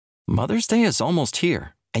Mother's Day is almost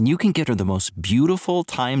here, and you can get her the most beautiful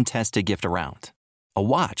time-tested gift around. A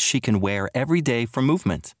watch she can wear every day from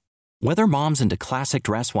Movement. Whether mom's into classic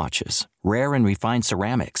dress watches, rare and refined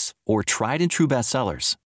ceramics, or tried and true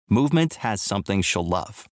bestsellers, Movement has something she'll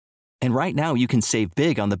love. And right now you can save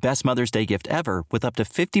big on the best Mother's Day gift ever with up to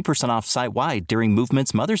 50% off site-wide during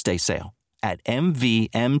Movement's Mother's Day sale at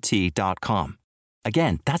MVMT.com.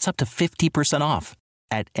 Again, that's up to 50% off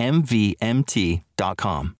at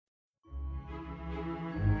MVMT.com.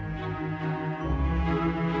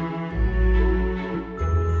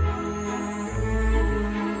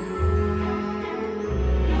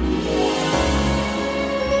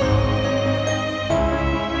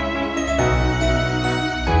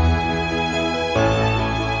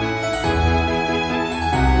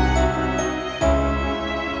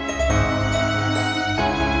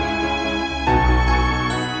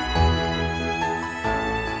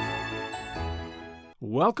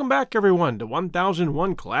 Welcome back, everyone, to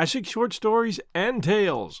 1001 Classic Short Stories and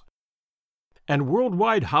Tales. And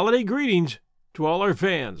worldwide holiday greetings to all our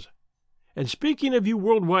fans. And speaking of you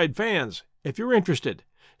worldwide fans, if you're interested,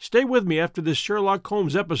 stay with me after this Sherlock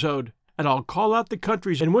Holmes episode, and I'll call out the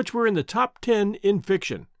countries in which we're in the top 10 in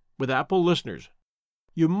fiction with Apple listeners.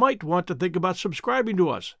 You might want to think about subscribing to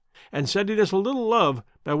us and sending us a little love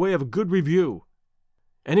by way of a good review.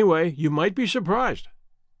 Anyway, you might be surprised.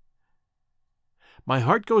 My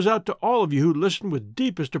heart goes out to all of you who listen with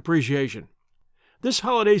deepest appreciation. This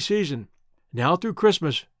holiday season, now through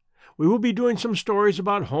Christmas, we will be doing some stories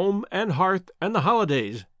about home and hearth and the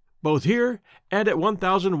holidays, both here and at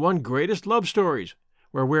 1001 Greatest Love Stories,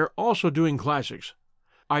 where we're also doing classics.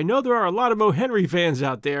 I know there are a lot of O. Henry fans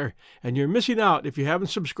out there, and you're missing out if you haven't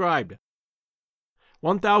subscribed.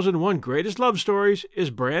 1001 Greatest Love Stories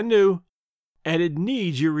is brand new, and it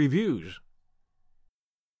needs your reviews.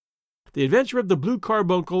 The Adventure of the Blue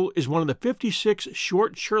Carbuncle is one of the 56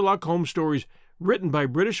 short Sherlock Holmes stories written by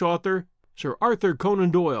British author Sir Arthur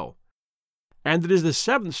Conan Doyle, and it is the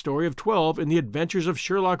 7th story of 12 in the Adventures of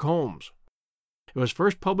Sherlock Holmes. It was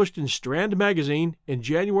first published in Strand Magazine in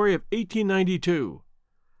January of 1892.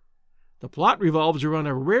 The plot revolves around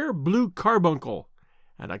a rare blue carbuncle,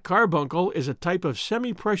 and a carbuncle is a type of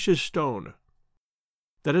semi-precious stone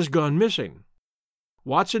that has gone missing.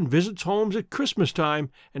 Watson visits Holmes at Christmas time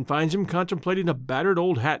and finds him contemplating a battered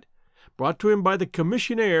old hat brought to him by the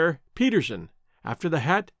commissionaire, Peterson, after the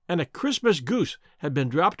hat and a Christmas goose had been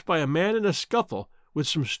dropped by a man in a scuffle with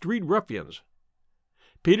some street ruffians.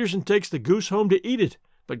 Peterson takes the goose home to eat it,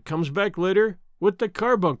 but comes back later with the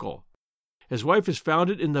carbuncle. His wife has found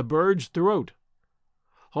it in the bird's throat.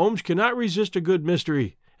 Holmes cannot resist a good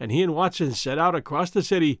mystery, and he and Watson set out across the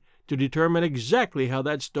city to determine exactly how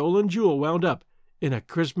that stolen jewel wound up in a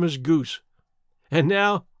Christmas goose. And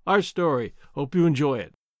now, our story. Hope you enjoy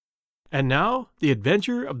it. And now, The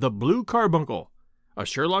Adventure of the Blue Carbuncle, a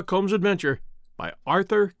Sherlock Holmes adventure by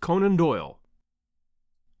Arthur Conan Doyle.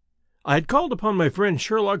 I had called upon my friend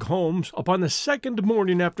Sherlock Holmes upon the second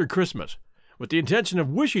morning after Christmas, with the intention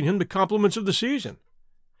of wishing him the compliments of the season.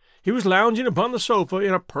 He was lounging upon the sofa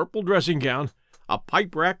in a purple dressing gown, a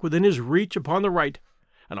pipe rack within his reach upon the right,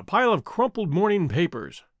 and a pile of crumpled morning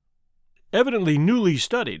papers, evidently newly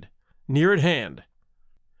studied, near at hand.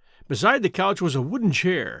 Beside the couch was a wooden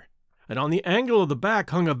chair, and on the angle of the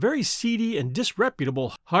back hung a very seedy and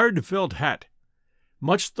disreputable hard felt hat,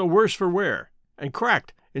 much the worse for wear, and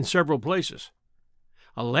cracked in several places.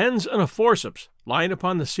 A lens and a forceps, lying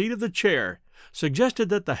upon the seat of the chair, suggested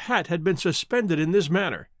that the hat had been suspended in this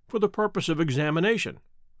manner for the purpose of examination.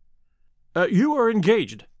 You are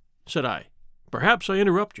engaged," said I. "Perhaps I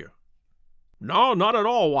interrupt you." "No, not at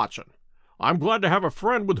all, Watson. I'm glad to have a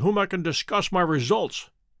friend with whom I can discuss my results.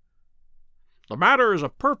 The matter is a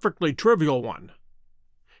perfectly trivial one."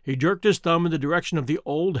 He jerked his thumb in the direction of the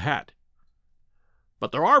old hat.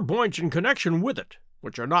 "But there are points in connection with it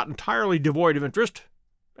which are not entirely devoid of interest,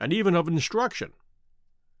 and even of instruction."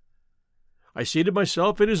 I seated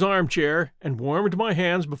myself in his armchair and warmed my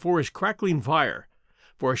hands before his crackling fire,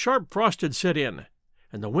 for a sharp frost had set in,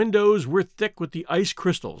 and the windows were thick with the ice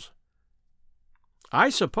crystals. "I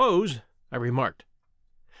suppose," I remarked,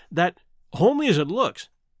 "that, homely as it looks,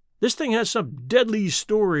 this thing has some deadly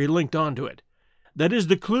story linked onto it. That is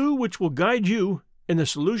the clue which will guide you in the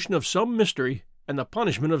solution of some mystery and the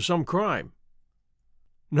punishment of some crime."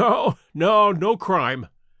 No crime,"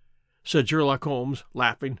 said Sherlock Holmes,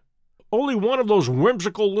 laughing. "Only one of those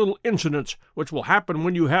whimsical little incidents which will happen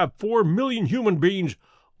when you have 4,000,000 human beings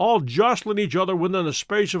all jostling each other within the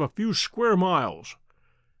space of a few square miles.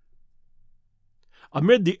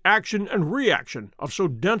 Amid the action and reaction of so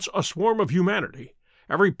dense a swarm of humanity,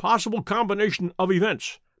 every possible combination of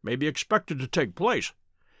events may be expected to take place,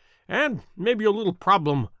 and maybe a little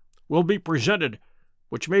problem will be presented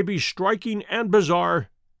which may be striking and bizarre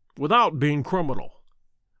without being criminal.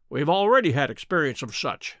 We've already had experience of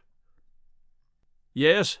such."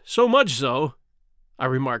 "Yes, so much so," I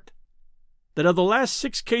remarked, "that of the last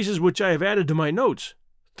 6 cases which I have added to my notes,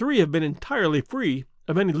 3 have been entirely free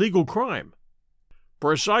of any legal crime."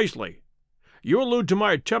 "Precisely. You allude to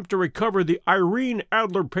my attempt to recover the Irene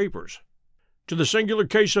Adler papers, to the singular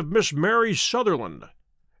case of Miss Mary Sutherland,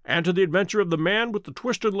 and to the adventure of the man with the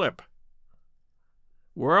twisted lip.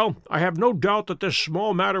 Well, I have no doubt that this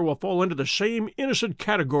small matter will fall into the same innocent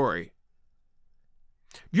category.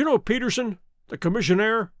 Do you know Peterson, the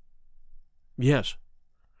commissionaire?" "Yes."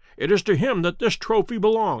 "It is to him that this trophy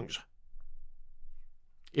belongs."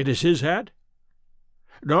 "It is his hat?"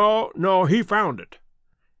 No, he found it.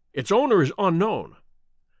 Its owner is unknown.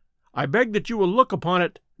 I beg that you will look upon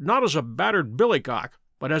it not as a battered billycock,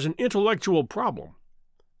 but as an intellectual problem.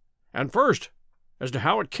 And first, as to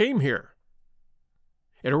how it came here.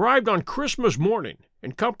 It arrived on Christmas morning,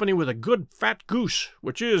 in company with a good fat goose,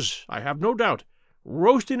 which is, I have no doubt,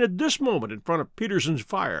 roasting at this moment in front of Peterson's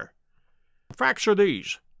fire. The facts are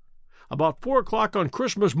these. About 4 o'clock on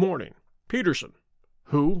Christmas morning, Peterson,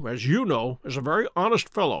 who, as you know, is a very honest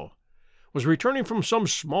fellow, was returning from some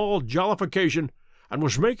small jollification and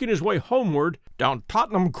was making his way homeward down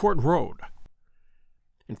Tottenham Court Road.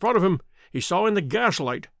 In front of him he saw in the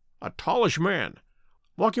gaslight a tallish man,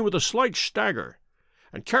 walking with a slight stagger,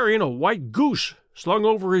 and carrying a white goose slung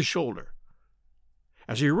over his shoulder.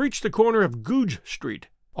 As he reached the corner of Goodge Street,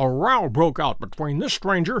 a row broke out between this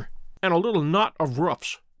stranger and a little knot of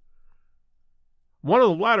roughs. One of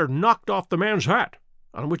the latter knocked off the man's hat,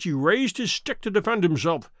 on which he raised his stick to defend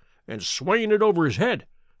himself, and swinging it over his head,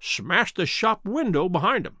 smashed the shop window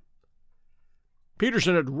behind him.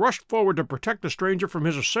 Peterson had rushed forward to protect the stranger from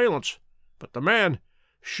his assailants, but the man,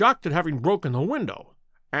 shocked at having broken the window,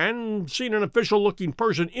 and seeing an official-looking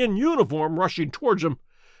person in uniform rushing towards him,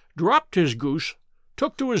 dropped his goose,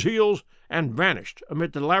 took to his heels, and vanished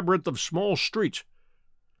amid the labyrinth of small streets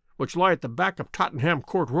which lie at the back of Tottenham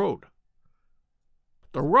Court Road.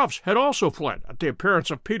 The roughs had also fled at the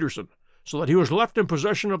appearance of Peterson, so that he was left in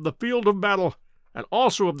possession of the field of battle and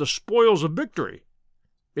also of the spoils of victory,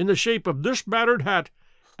 in the shape of this battered hat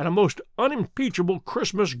and a most unimpeachable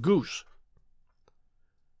Christmas goose."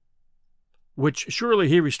 "Which surely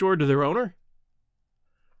he restored to their owner?"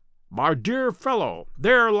 "My dear fellow,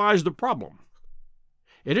 there lies the problem.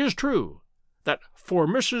 It is true that 'For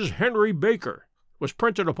Mrs. Henry Baker' was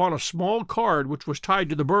printed upon a small card which was tied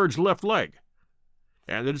to the bird's left leg,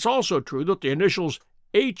 and it is also true that the initials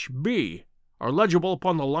H.B. are legible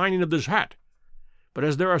upon the lining of this hat, but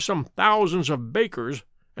as there are some thousands of Bakers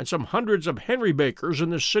and some hundreds of Henry Bakers in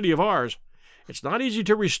this city of ours, it's not easy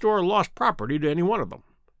to restore lost property to any one of them."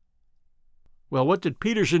 "Well, what did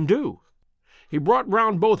Peterson do?" "He brought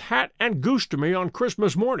round both hat and goose to me on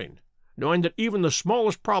Christmas morning, knowing that even the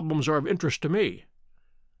smallest problems are of interest to me.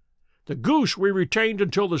 The goose we retained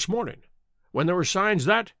until this morning, when there were signs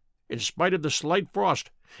that, in spite of the slight frost,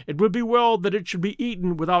 it would be well that it should be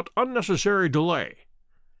eaten without unnecessary delay.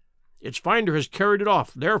 Its finder has carried it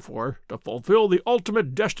off, therefore, to fulfill the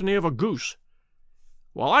ultimate destiny of a goose,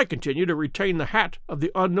 while I continue to retain the hat of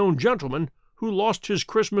the unknown gentleman who lost his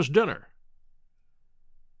Christmas dinner."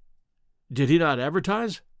 "Did he not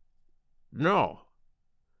advertise?" "No."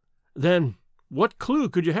 "Then what clue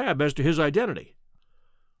could you have as to his identity?"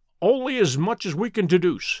 "Only as much as we can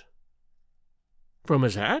deduce." "From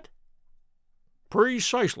his hat?"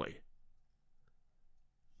 "Precisely."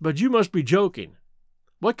 "But you must be joking.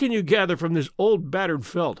 What can you gather from this old battered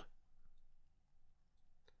felt?"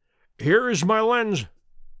 "Here is my lens.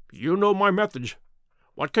 You know my methods.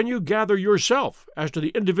 What can you gather yourself as to the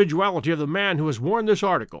individuality of the man who has worn this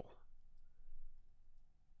article?"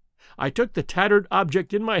 I took the tattered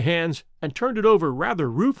object in my hands and turned it over rather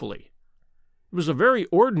ruefully. It was a very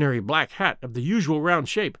ordinary black hat of the usual round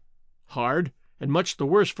shape, hard and much the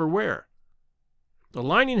worse for wear. The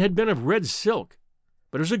lining had been of red silk,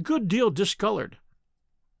 but it was a good deal discolored.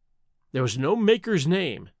 There was no maker's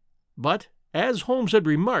name, but, as Holmes had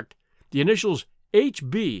remarked, the initials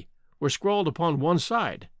H.B. were scrawled upon one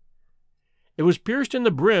side. It was pierced in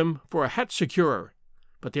the brim for a hat securer,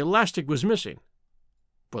 but the elastic was missing.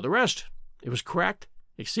 For the rest, it was cracked,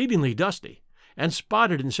 exceedingly dusty, and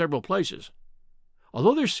spotted in several places,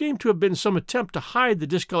 although there seemed to have been some attempt to hide the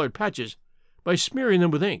discolored patches by smearing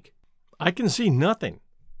them with ink. "I can see nothing,"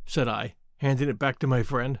 said I, handing it back to my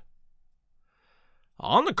friend.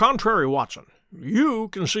 "On the contrary, Watson, you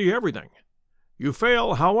can see everything. You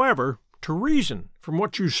fail, however, to reason from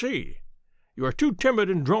what you see. You are too timid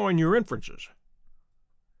in drawing your inferences."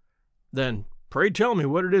 "Then pray tell me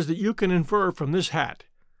what it is that you can infer from this hat."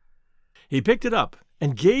 He picked it up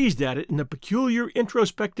and gazed at it in the peculiar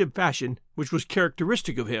introspective fashion which was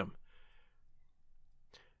characteristic of him.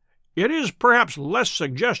 "It is perhaps less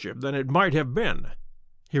suggestive than it might have been,"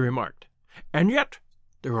 he remarked, "and yet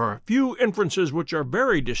there are a few inferences which are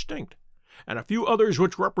very distinct, and a few others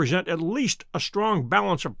which represent at least a strong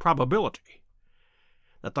balance of probability.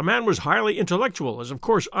 That the man was highly intellectual is of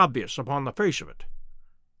course obvious upon the face of it,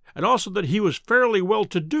 and also that he was fairly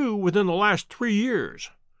well-to-do within the last 3 years,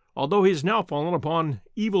 although he has now fallen upon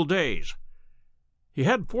evil days. He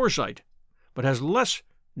had foresight, but has less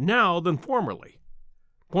now than formerly,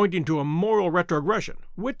 pointing to a moral retrogression,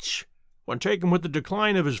 which, when taken with the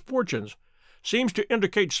decline of his fortunes, seems to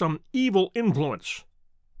indicate some evil influence,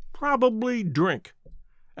 probably drink,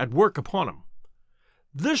 at work upon him.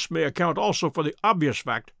 This may account also for the obvious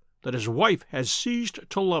fact that his wife has ceased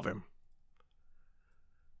to love him."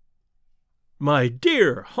 "My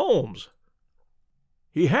dear Holmes!"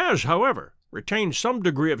 "He has, however, retained some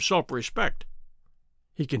degree of self-respect,"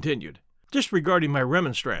 he continued, disregarding my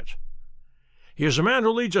remonstrance. "He is a man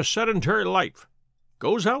who leads a sedentary life,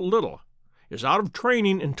 goes out little, is out of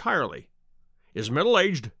training entirely, is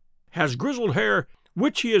middle-aged, has grizzled hair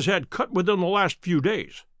which he has had cut within the last few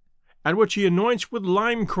days, and which he anoints with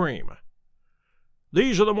lime cream.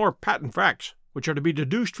 These are the more patent facts which are to be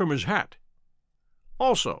deduced from his hat.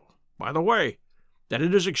 Also, by the way, that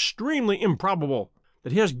it is extremely improbable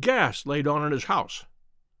that he has gas laid on in his house."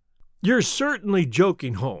 "You're certainly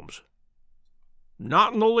joking, Holmes."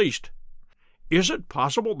 "Not in the least. Is it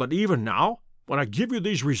possible that even now, when I give you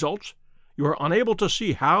these results, you are unable to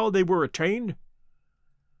see how they were attained?"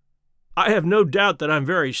 "I have no doubt that I'm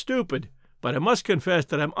very stupid, but I must confess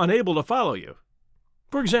that I'm unable to follow you.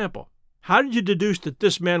 For example, how did you deduce that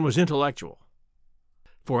this man was intellectual?"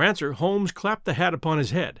 For answer, Holmes clapped the hat upon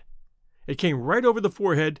his head. It came right over the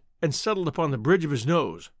forehead and settled upon the bridge of his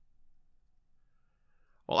nose.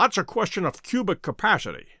 "Well, that's a question of cubic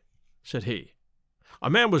capacity," said he. "A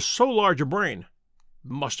man with so large a brain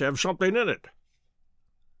must have something in it."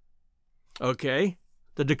 "Okay.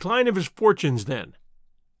 The decline of his fortunes, then."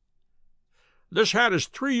 "This hat is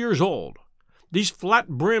 3 years old. These flat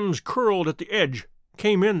brims curled at the edge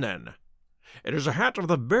came in then. It is a hat of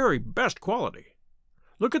the very best quality.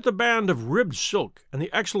 Look at the band of ribbed silk and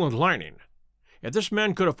the excellent lining. If this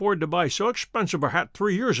man could afford to buy so expensive a hat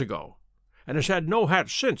 3 years ago, and has had no hat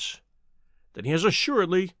since, then he has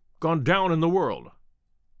assuredly gone down in the world."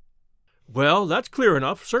 "Well, that's clear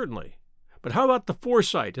enough, certainly. But how about the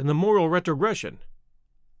foresight and the moral retrogression?"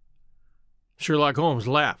 Sherlock Holmes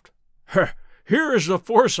laughed. "Here is the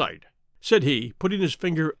foresight," said he, putting his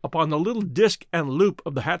finger upon the little disc and loop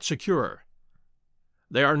of the hat securer.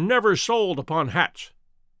 "They are never sold upon hats.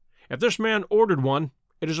 If this man ordered one,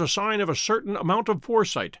 it is a sign of a certain amount of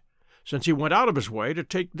foresight, since he went out of his way to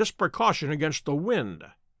take this precaution against the wind.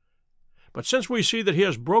 But since we see that he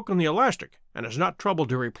has broken the elastic and has not troubled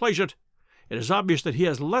to replace it, it is obvious that he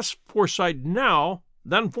has less foresight now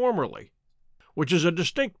than formerly, which is a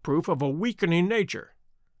distinct proof of a weakening nature.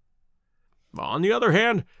 On the other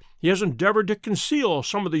hand, he has endeavored to conceal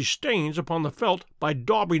some of these stains upon the felt by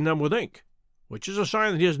daubing them with ink, which is a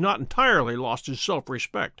sign that he has not entirely lost his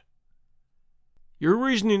self-respect." "Your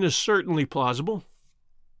reasoning is certainly plausible."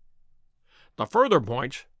 "The further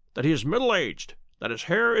points that he is middle-aged, that his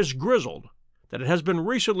hair is grizzled, that it has been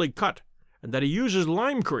recently cut, and that he uses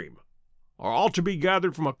lime cream, are all to be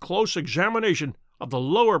gathered from a close examination of the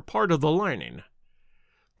lower part of the lining.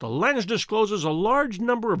 The lens discloses a large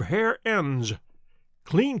number of hair ends,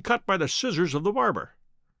 clean cut by the scissors of the barber.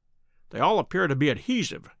 They all appear to be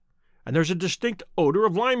adhesive, and there's a distinct odor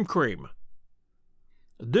of lime cream.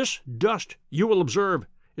 This dust, you will observe,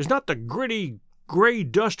 is not the gritty, gray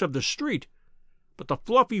dust of the street, but the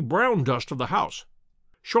fluffy brown dust of the house,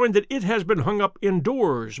 showing that it has been hung up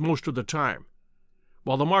indoors most of the time,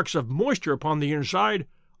 while the marks of moisture upon the inside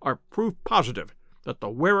are proof positive that the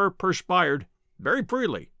wearer perspired very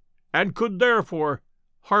freely, and could therefore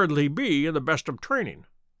hardly be in the best of training."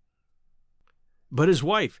 "But his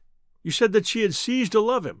wife, you said that she had ceased to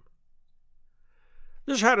love him."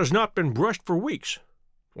 "This hat has not been brushed for weeks.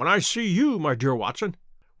 When I see you, my dear Watson,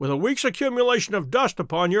 with a week's accumulation of dust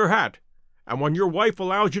upon your hat, and when your wife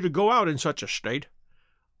allows you to go out in such a state,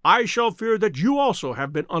 I shall fear that you also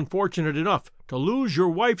have been unfortunate enough to lose your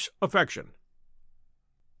wife's affection."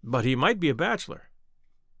 "But he might be a bachelor."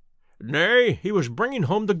 "Nay, he was bringing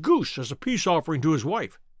home the goose as a peace offering to his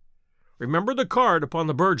wife. Remember the card upon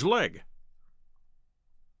the bird's leg."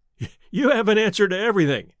 "You have an answer to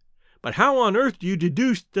everything. But how on earth do you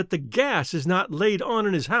deduce that the gas is not laid on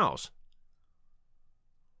in his house?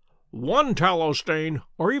 One tallow stain,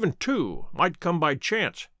 or even two, might come by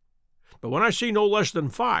chance. But when I see no less than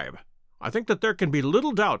 5, I think that there can be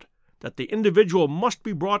little doubt that the individual must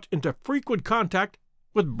be brought into frequent contact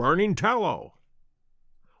with burning tallow.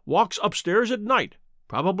 Walks upstairs at night,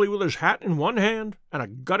 probably with his hat in one hand and a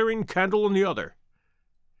guttering candle in the other.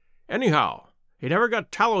 Anyhow, he never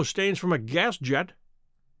got tallow stains from a gas jet.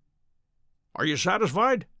 Are you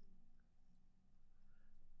satisfied?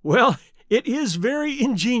 Well, it is very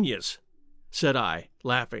ingenious, said I,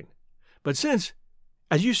 laughing. But since,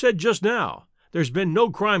 as you said just now, there's been no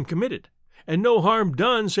crime committed, and no harm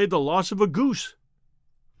done save the loss of a goose,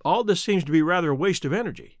 all this seems to be rather a waste of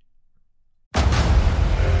energy.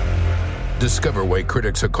 Discover why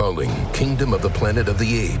critics are calling Kingdom of the Planet of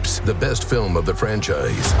the Apes the best film of the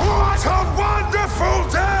franchise. What a wonderful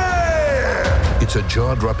day! It's a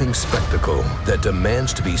jaw-dropping spectacle that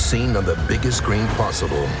demands to be seen on the biggest screen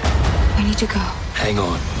possible. I need to go. Hang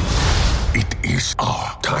on. It is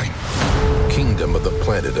our time. Kingdom of the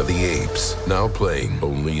Planet of the Apes. Now playing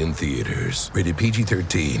only in theaters. Rated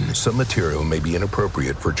PG-13. Some material may be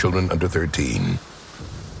inappropriate for children under 13.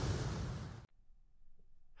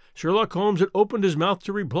 Sherlock Holmes had opened his mouth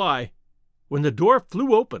to reply when the door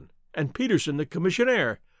flew open and Peterson, the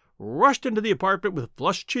commissionaire, rushed into the apartment with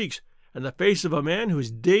flushed cheeks and the face of a man who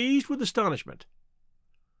was dazed with astonishment.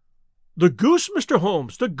 "The goose, Mr.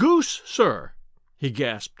 Holmes, the goose, sir," he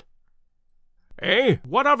gasped. "Eh?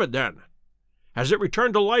 What of it, then? Has it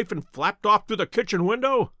returned to life and flapped off through the kitchen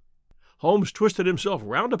window?" Holmes twisted himself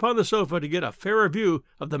round upon the sofa to get a fairer view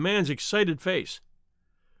of the man's excited face.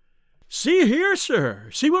 "See here, sir,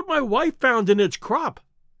 see what my wife found in its crop."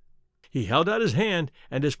 He held out his hand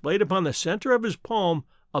and displayed upon the center of his palm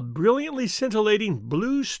a brilliantly scintillating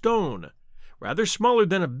blue stone, rather smaller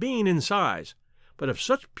than a bean in size, but of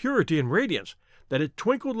such purity and radiance that it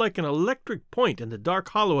twinkled like an electric point in the dark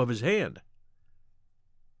hollow of his hand.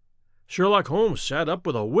 Sherlock Holmes sat up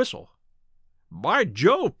with a whistle. "By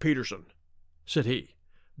Jove, Peterson," said he,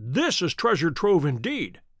 "this is treasure trove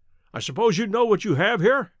indeed. I suppose you know what you have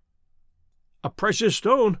here?" "A precious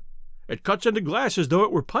stone. It cuts into glass as though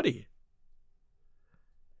it were putty."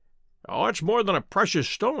 "Oh, it's more than a precious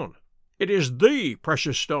stone. It is the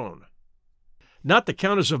precious stone." "Not the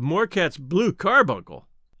Countess of Morcat's blue carbuncle,"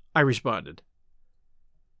 I responded.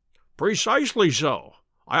 "Precisely so.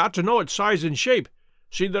 I ought to know its size and shape,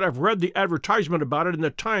 seeing that I've read the advertisement about it in the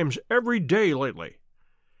Times every day lately.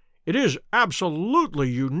 It is absolutely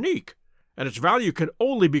unique, and its value can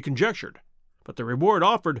only be conjectured, but the reward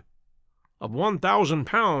offered of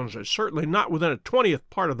 £1,000 is certainly not within a 20th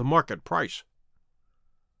part of the market price."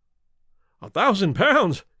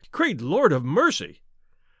 £1,000? Great Lord of mercy!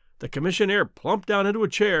 The commissionaire plumped down into a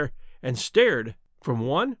chair and stared from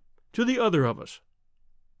one to the other of us.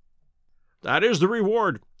 "That is the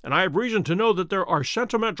reward, and I have reason to know that there are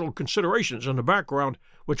sentimental considerations in the background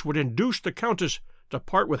which would induce the Countess to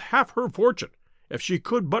part with half her fortune if she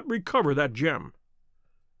could but recover that gem."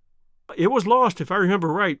 "It was lost, if I remember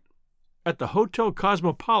right, at the Hotel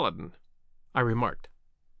Cosmopolitan," I remarked.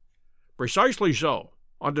 "Precisely so,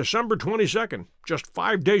 on December 22nd, just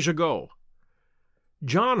 5 days ago.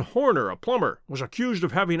 John Horner, a plumber, was accused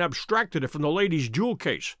of having abstracted it from the lady's jewel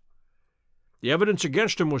case. The evidence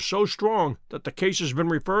against him was so strong that the case has been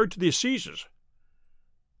referred to the Assizes.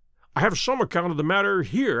 I have some account of the matter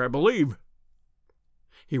here, I believe."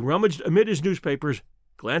 He rummaged amid his newspapers,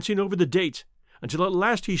 glancing over the dates, until at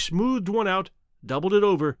last he smoothed one out, doubled it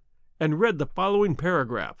over, and read the following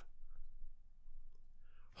paragraph.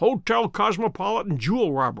 "Hotel Cosmopolitan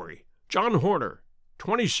jewel robbery. John Horner,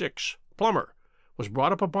 26, plumber, was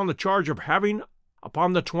brought up upon the charge of having,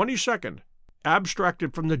 upon the 22nd,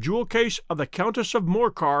 abstracted from the jewel case of the Countess of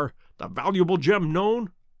Morcar the valuable gem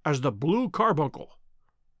known as the blue carbuncle.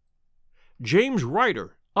 James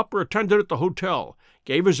Ryder, upper attendant at the hotel,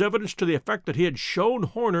 gave his evidence to the effect that he had shown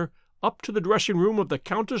Horner up to the dressing-room of the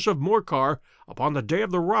Countess of Morcar upon the day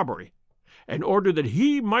of the robbery, in order that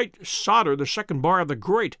he might solder the second bar of the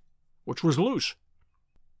grate, which was loose.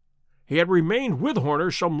 He had remained with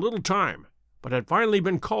Horner some little time, but had finally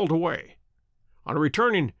been called away. On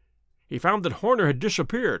returning, he found that Horner had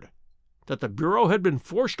disappeared, that the bureau had been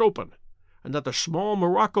forced open, and that the small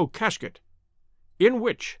morocco casket, in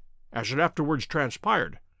which, as it afterwards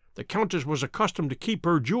transpired, the Countess was accustomed to keep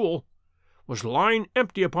her jewel, was lying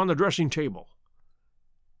empty upon the dressing-table.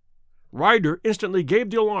 Ryder instantly gave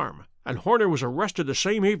the alarm, and Horner was arrested the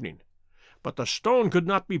same evening, but the stone could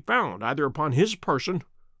not be found either upon his person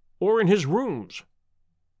or in his rooms.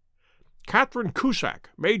 Catherine Cusack,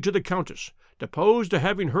 maid to the Countess, deposed to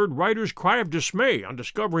having heard Ryder's cry of dismay on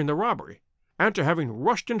discovering the robbery, and to having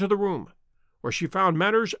rushed into the room, where she found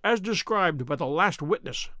matters as described by the last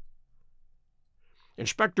witness.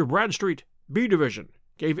 Inspector Bradstreet, B Division,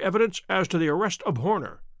 gave evidence as to the arrest of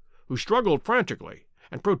Horner, who struggled frantically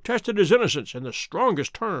and protested his innocence in the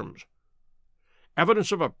strongest terms.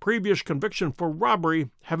 Evidence of a previous conviction for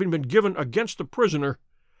robbery having been given against the prisoner,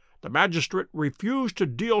 the magistrate refused to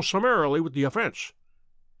deal summarily with the offense,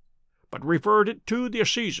 but referred it to the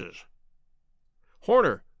assizes.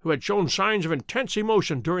 Horner, who had shown signs of intense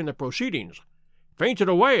emotion during the proceedings, fainted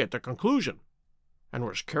away at the conclusion, and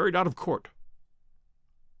was carried out of court.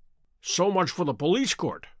 "So much for the police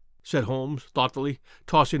court," said Holmes thoughtfully,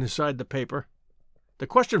 tossing aside the paper. "The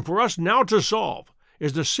question for us now to solve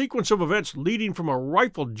is the sequence of events leading from a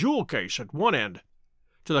rifled jewel case at one end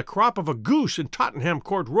to the crop of a goose in Tottenham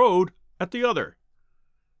Court Road at the other.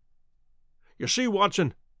 You see,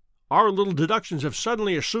 Watson, our little deductions have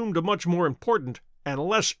suddenly assumed a much more important and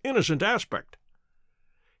less innocent aspect.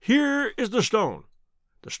 Here is the stone.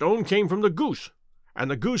 The stone came from the goose, and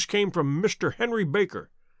the goose came from Mr. Henry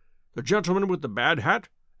Baker, the gentleman with the bad hat,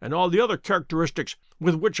 and all the other characteristics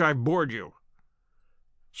with which I've bored you.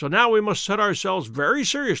 So now we must set ourselves very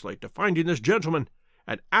seriously to finding this gentleman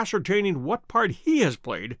and ascertaining what part he has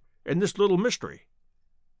played in this little mystery.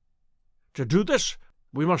 To do this,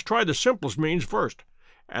 we must try the simplest means first,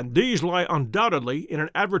 and these lie undoubtedly in an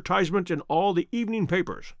advertisement in all the evening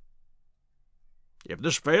papers. If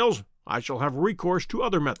this fails, I shall have recourse to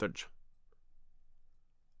other methods."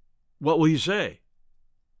 "What will you say?"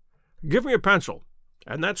 "Give me a pencil,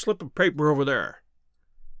 and that slip of paper over there.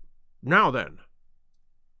 Now then.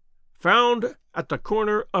 Found at the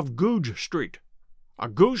corner of Goodge Street, a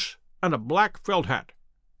goose and a black felt hat.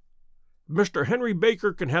 Mr. Henry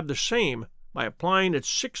Baker can have the same by applying at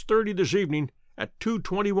 6:30 this evening at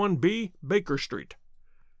 221B Baker Street.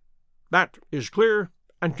 That is clear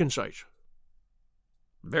and concise."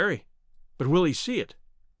 "Very. But will he see it?"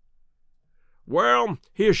 "Well,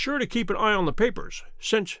 he is sure to keep an eye on the papers,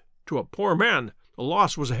 since, to a poor man, the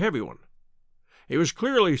loss was a heavy one. He was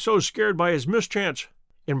clearly so scared by his mischance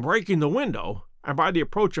in breaking the window and by the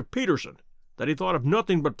approach of Peterson that he thought of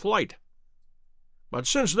nothing but flight. But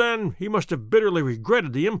since then he must have bitterly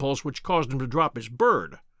regretted the impulse which caused him to drop his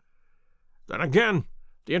bird. Then again,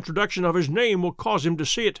 the introduction of his name will cause him to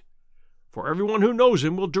see it, for everyone who knows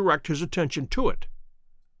him will direct his attention to it.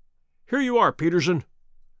 Here you are, Peterson.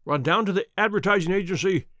 Run down to the advertising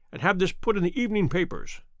agency and have this put in the evening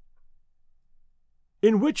papers."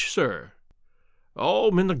 "In which, sir?"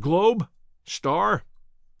 "Oh, in the Globe, Star,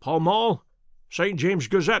 Pall Mall, St. James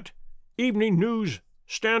Gazette, Evening News,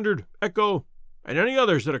 Standard, Echo, and any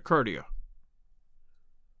others that occur to you."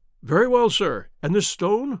 "Very well, sir. And this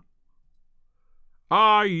stone?"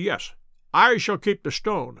 "Ah, yes. I shall keep the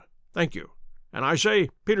stone, thank you. And I say,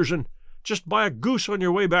 Peterson, just buy a goose on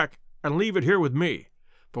your way back and leave it here with me,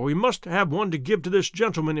 for we must have one to give to this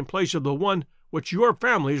gentleman in place of the one which your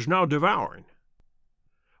family is now devouring."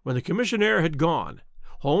 When the commissionaire had gone,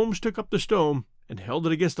 Holmes took up the stone and held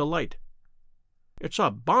it against the light. "It's a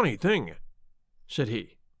bonny thing," said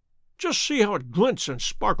he. "Just see how it glints and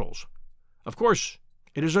sparkles. Of course,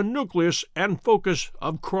 it is a nucleus and focus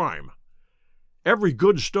of crime. Every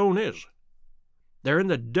good stone is. They're in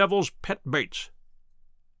the devil's pet baits.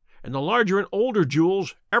 In the larger and older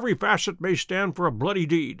jewels, every facet may stand for a bloody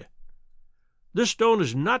deed. This stone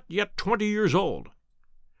is not yet 20 years old.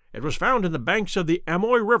 It was found in the banks of the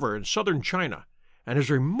Amoy River in southern China, and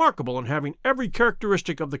is remarkable in having every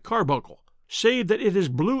characteristic of the carbuncle, save that it is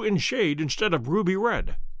blue in shade instead of ruby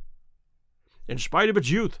red. In spite of its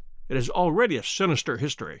youth, it is already a sinister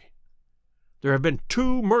history. There have been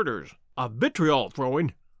 2 murders, a vitriol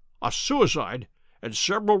throwing, a suicide, and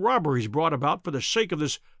several robberies brought about for the sake of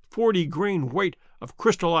this 40-grain weight of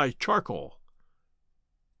crystallized charcoal.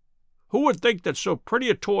 Who would think that so pretty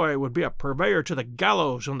a toy would be a purveyor to the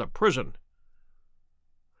gallows and the prison?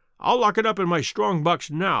 I'll lock it up in my strong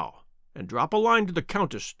box now, and drop a line to the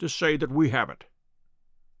Countess to say that we have it."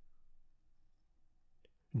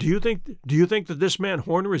 Do you think that this man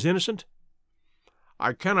Horner is innocent?"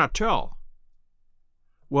 "I cannot tell."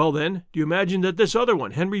 "Well, then, do you imagine that this other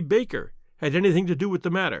one, Henry Baker, had anything to do with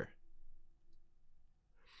the matter?"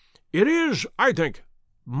 "It is, I think,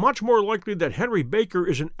 much more likely that Henry Baker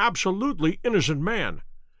is an absolutely innocent man,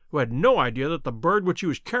 who had no idea that the bird which he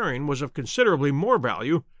was carrying was of considerably more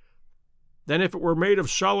value than if it were made of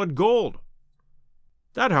solid gold.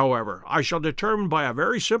 That, however, I shall determine by a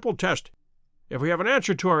very simple test if we have an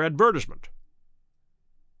answer to our advertisement."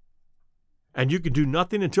 "And you can do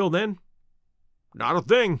nothing until then?" "Not a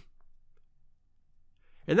thing."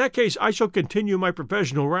 In that case, I shall continue my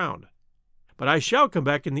professional round. But I shall come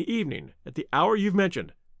back in the evening, at the hour you've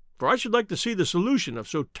mentioned, for I should like to see the solution of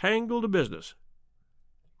so tangled a business."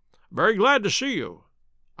 "Very glad to see you.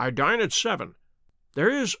 I dine at 7. There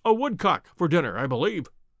is a woodcock for dinner, I believe.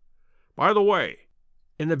 By the way,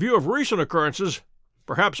 in the view of recent occurrences,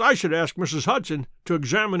 perhaps I should ask Mrs. Hudson to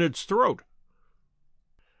examine its throat."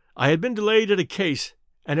 I had been delayed at a case,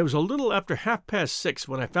 and it was a little after 6:30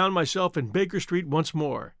 when I found myself in Baker Street once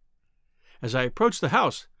more. As I approached the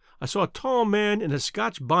house, I saw a tall man in a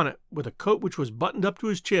Scotch bonnet with a coat which was buttoned up to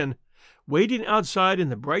his chin, waiting outside in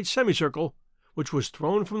the bright semicircle which was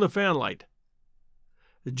thrown from the fanlight.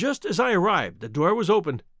 Just as I arrived, the door was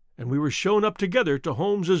opened, and we were shown up together to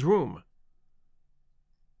Holmes's room.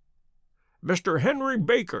 "Mr. Henry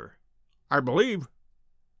Baker, I believe,"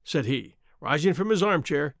 said he, rising from his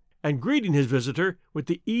armchair and greeting his visitor with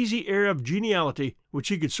the easy air of geniality which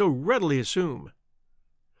he could so readily assume.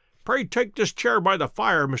 "Pray take this chair by the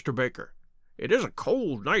fire, Mr. Baker. It is a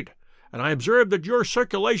cold night, and I observe that your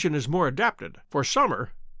circulation is more adapted for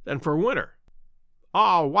summer than for winter.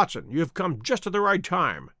 Ah, Watson, you have come just at the right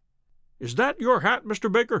time. Is that your hat,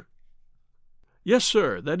 Mr. Baker?" "Yes,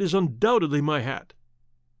 sir, that is undoubtedly my hat."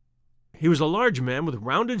 He was a large man with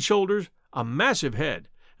rounded shoulders, a massive head,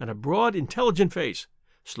 and a broad, intelligent face,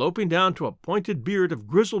 sloping down to a pointed beard of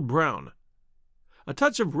grizzled brown. A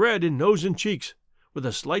touch of red in nose and cheeks, with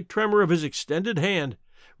a slight tremor of his extended hand,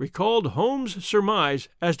 recalled Holmes' surmise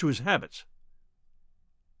as to his habits.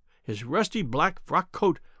 His rusty black frock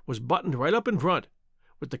coat was buttoned right up in front,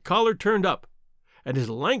 with the collar turned up, and his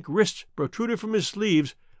lank wrists protruded from his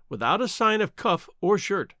sleeves without a sign of cuff or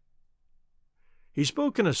shirt. He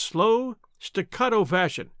spoke in a slow, staccato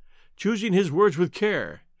fashion, choosing his words with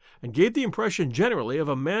care, and gave the impression generally of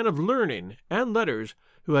a man of learning and letters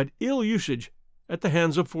who had ill usage at the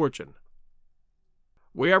hands of fortune.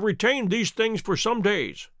 "We have retained these things for some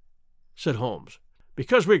days," said Holmes,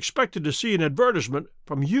 "because we expected to see an advertisement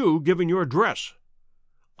from you giving your address.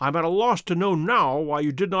 I'm at a loss to know now why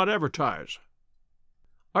you did not advertise."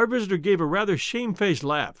 Our visitor gave a rather shamefaced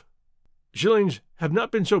laugh. "Shillings have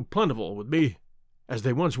not been so plentiful with me as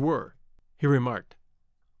they once were," he remarked.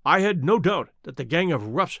 "I had no doubt that the gang of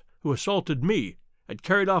roughs who assaulted me had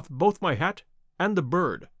carried off both my hat and the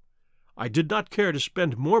bird. I did not care to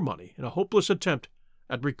spend more money in a hopeless attempt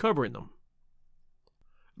at recovering them."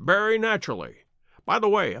 "Very naturally. By the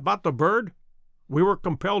way, about the bird, we were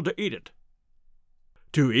compelled to eat it."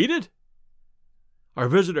 "To eat it?" Our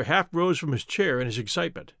visitor half rose from his chair in his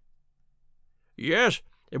excitement. "Yes,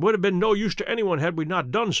 it would have been no use to anyone had we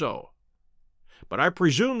not done so. But I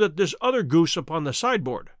presume that this other goose upon the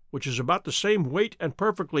sideboard, which is about the same weight and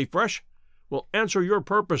perfectly fresh, will answer your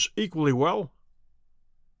purpose equally well?"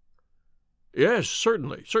 "Yes,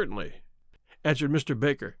 certainly, answered Mr.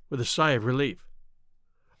 Baker, with a sigh of relief.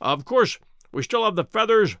 "Of course, we still have the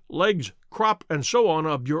feathers, legs, crop, and so on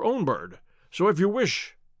of your own bird, so if you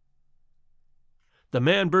wish—" The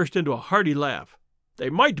man burst into a hearty laugh. "They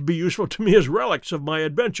might be useful to me as relics of my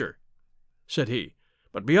adventure," said he,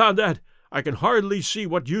 "but beyond that I can hardly see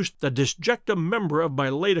what use the disjecta membra of my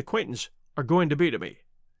late acquaintance are going to be to me.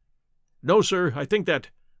 No, sir, I think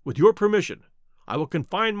that, with your permission, I will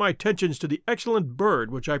confine my attentions to the excellent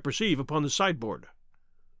bird which I perceive upon the sideboard."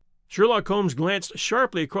 Sherlock Holmes glanced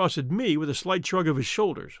sharply across at me with a slight shrug of his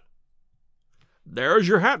shoulders. "There's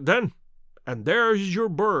your hat, then, and there's your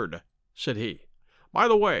bird," said he. "By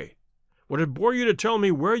the way, would it bore you to tell me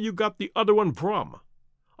where you got the other one from?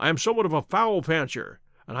 I am somewhat of a fowl fancier,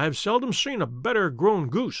 and I have seldom seen a better-grown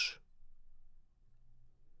goose."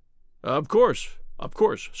 Of course,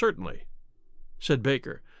 certainly," said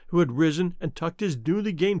Baker, who had risen and tucked his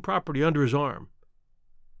newly gained property under his arm.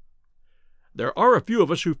 "There are a few of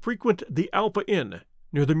us who frequent the Alpha Inn,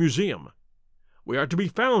 near the museum. We are to be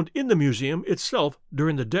found in the museum itself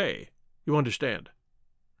during the day, you understand.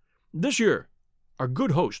 This year, our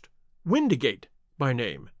good host, Windigate by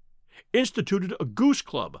name, instituted a goose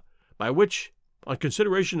club by which, on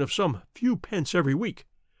consideration of some few pence every week,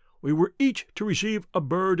 we were each to receive a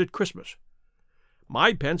bird at Christmas.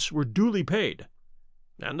 My pence were duly paid,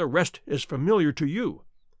 and the rest is familiar to you.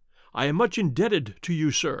 I am much indebted to you,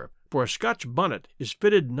 sir, for a Scotch bonnet is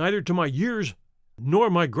fitted neither to my years nor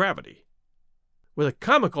my gravity." With a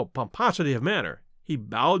comical pomposity of manner, he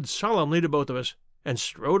bowed solemnly to both of us, and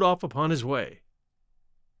strode off upon his way.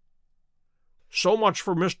 "So much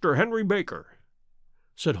for Mr. Henry Baker,"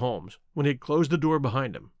 said Holmes, when he had closed the door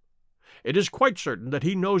behind him. "It is quite certain that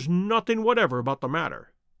he knows nothing whatever about the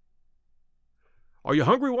matter. Are you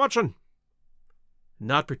hungry, Watson?"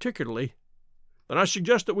 "Not particularly." "Then I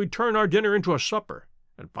suggest that we turn our dinner into a supper,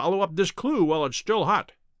 and follow up this clue while it's still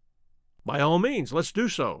hot. By all means, let's do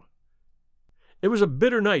so. It was a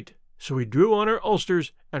bitter night, so we drew on our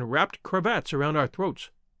ulsters and wrapped cravats around our throats.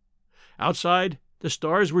 Outside, the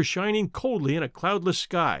stars were shining coldly in a cloudless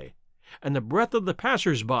sky, and the breath of the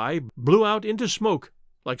passers-by blew out into smoke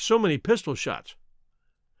like so many pistol shots.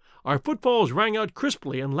 Our footfalls rang out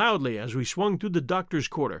crisply and loudly as we swung through the Doctor's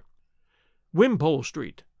Quarter, Wimpole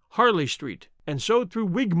Street, Harley Street, and so through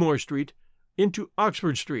Wigmore Street into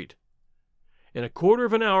Oxford Street. In a quarter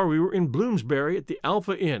of an hour we were in Bloomsbury at the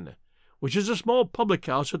Alpha Inn, which is a small public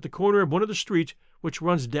house at the corner of one of the streets which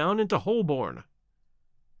runs down into Holborn.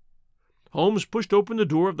 Holmes pushed open the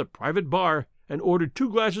door of the private bar and ordered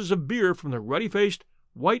 2 glasses of beer from the ruddy-faced,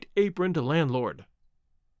 white-aproned landlord.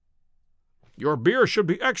 "Your beer should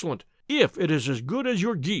be excellent, if it is as good as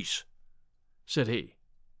your geese," said he.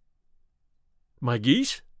 "My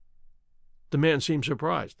geese?" The man seemed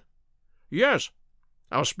surprised. "Yes.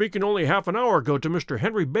 I was speaking only half an hour ago to Mr.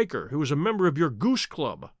 Henry Baker, who is a member of your Goose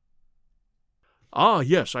Club." "Ah,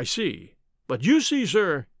 yes, I see. But you see,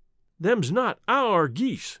 sir, them's not our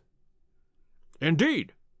geese."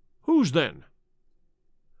 "Indeed. Whose then?"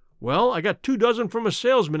 "Well, I got 2 dozen from a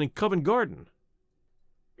salesman in Covent Garden."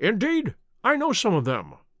 "Indeed? I know some of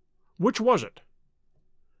them. Which was it?"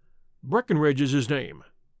 "Breckenridge is his name."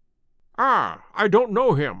 "Ah, I don't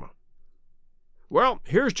know him. Well,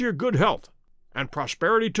 here's to your good health, and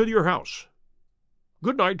prosperity to your house.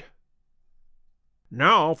 Good night.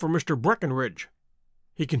 Now for Mr. Breckenridge,"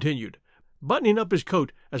 he continued, buttoning up his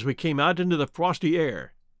coat as we came out into the frosty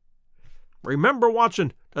air. "Remember,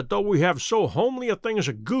 Watson, that though we have so homely a thing as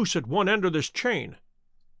a goose at one end of this chain,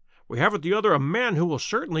 we have at the other a man who will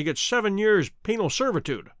certainly get 7 years' penal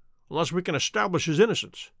servitude, unless we can establish his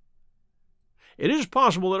innocence. It is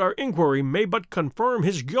possible that our inquiry may but confirm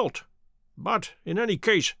his guilt, but, in any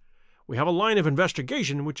case, we have a line of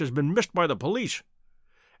investigation which has been missed by the police,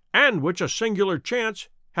 and which a singular chance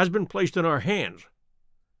has been placed in our hands.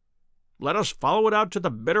 Let us follow it out to the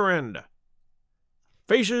bitter end.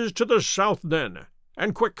 Faces to the south, then,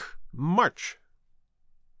 and quick, march."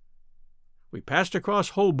 We passed across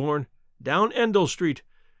Holborn, down Endell Street,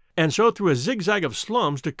 and so through a zigzag of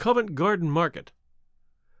slums to Covent Garden Market.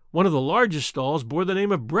 One of the largest stalls bore the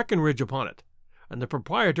name of Breckenridge upon it, and the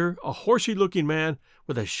proprietor, a horsey-looking man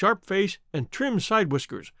with a sharp face and trim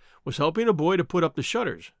side-whiskers, was helping a boy to put up the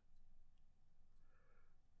shutters.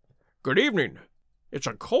 "Good evening. It's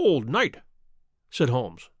a cold night," said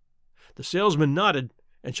Holmes. The salesman nodded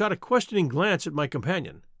and shot a questioning glance at my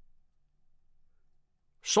companion.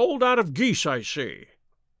 "Sold out of geese, I see,"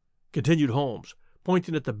 continued Holmes,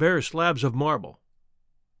 pointing at the bare slabs of marble.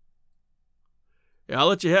 "I'll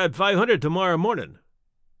let you have 500 tomorrow morning."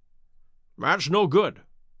 "That's no good."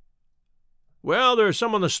 "Well, there's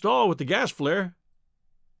some on the stall with the gas flare."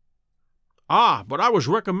 "Ah, but I was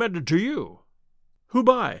recommended to you." "Who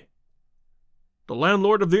by?" "The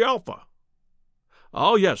landlord of the Alpha."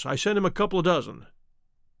 "Oh, yes, I sent him a couple of dozen."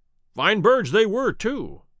 "Fine birds they were,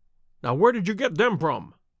 too. Now where did you get them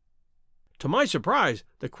from?" To my surprise,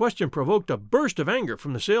 the question provoked a burst of anger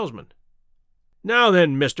from the salesman. "Now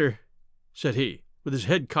then, mister," said he, with his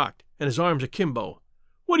head cocked and his arms akimbo,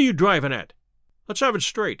 "what are you driving at? Let's have it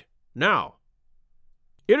straight, now."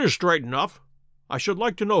 "It is straight enough. I should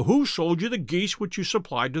like to know who sold you the geese which you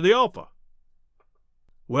supplied to the Alpha."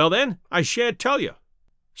 "Well, then, I shan't tell you.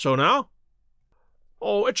 So now?"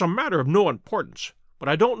 "Oh, it's a matter of no importance, but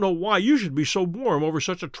I don't know why you should be so warm over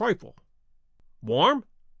such a trifle." "Warm?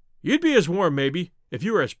 You'd be as warm, maybe, if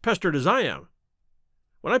you were as pestered as I am.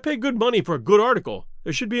 When I pay good money for a good article,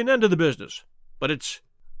 there should be an end to the business. But it's,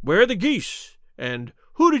 where are the geese? And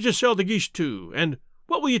who did you sell the geese to? And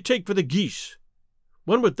what will you take for the geese?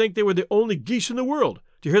 One would think they were the only geese in the world,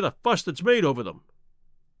 to hear the fuss that's made over them."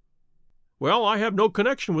 "Well, I have no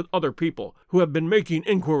connection with other people who have been making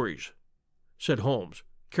inquiries," said Holmes,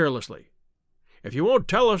 carelessly. "If you won't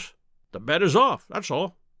tell us, the bet is off, that's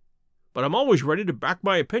all. But I'm always ready to back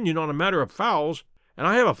my opinion on a matter of fowls, and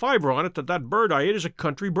I have a fiver on it that bird I ate is a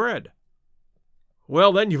country bred."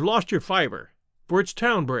 "Well, then, you've lost your fiver, for it's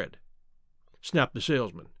town bred," snapped the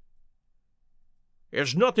salesman.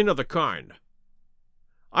 "It's nothing of the kind."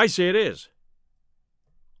 "I say it is."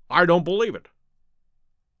 "I don't believe it."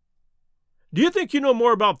 "Do you think you know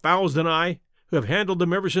more about fowls than I, who have handled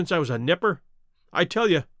them ever since I was a nipper? I tell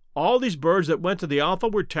you, all these birds that went to the Alpha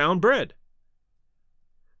were town bred."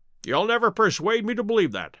 "You'll never persuade me to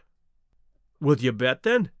believe that." "Will you bet,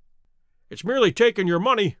 then?" "It's merely taking your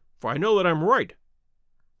money, for I know that I'm right.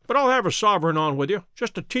 But I'll have a sovereign on with you,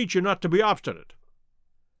 just to teach you not to be obstinate."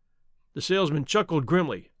 The salesman chuckled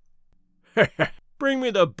grimly. "Bring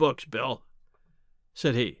me the books, Bill,"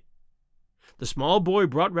 said he. The small boy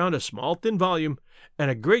brought round a small thin volume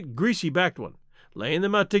and a great greasy-backed one, laying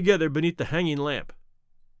them out together beneath the hanging lamp.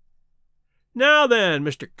 "Now then,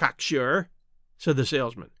 Mr. Cocksure," said the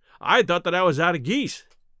salesman, "I thought that I was out of geese.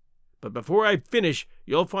 But before I finish,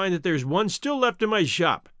 you'll find that there's one still left in my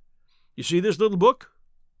shop. You see this little book?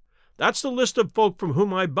 That's the list of folk from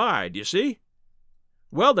whom I buy, do you see?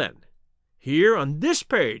 Well then, here on this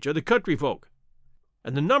page are the country folk,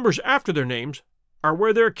 and the numbers after their names are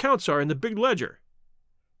where their accounts are in the big ledger.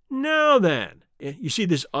 Now then, you see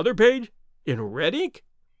this other page in red ink?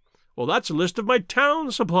 Well, that's a list of my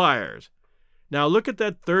town suppliers. Now look at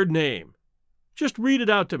that third name. Just read it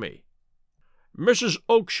out to me. Mrs.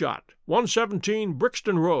 Oakshott, 117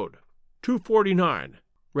 Brixton Road, 249,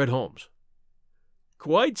 read Holmes.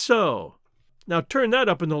 Quite so. Now turn that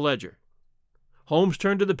up in the ledger. Holmes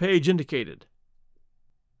turned to the page indicated.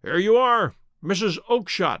 Here you are, Mrs.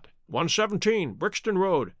 Oakshott, 117 Brixton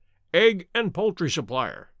Road, egg and poultry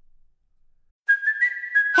supplier.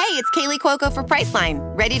 Hey, it's Kaylee Cuoco for Priceline.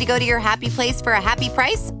 Ready to go to your happy place for a happy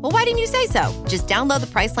price? Well, why didn't you say so? Just download the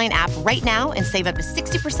Priceline app right now and save up to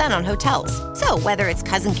 60% on hotels. So whether it's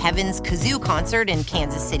Cousin Kevin's Kazoo Concert in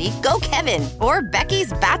Kansas City, go Kevin, or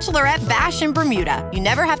Becky's Bachelorette Bash in Bermuda, you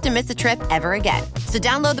never have to miss a trip ever again. So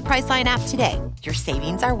download the Priceline app today. Your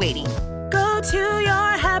savings are waiting. Go to your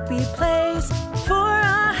happy place for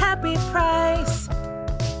a happy price.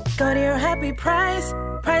 Go to your happy price,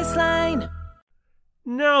 Priceline.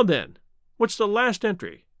 Now then, what's the last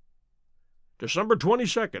entry? December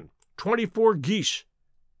 22nd, 24 geese.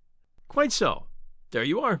 Quite so. There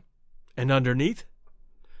you are. And underneath?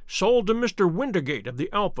 Sold to Mr. Windigate of the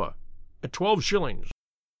Alpha at 12 shillings.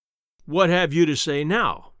 What have you to say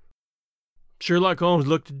now? Sherlock Holmes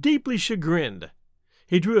looked deeply chagrined.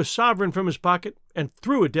 He drew a sovereign from his pocket and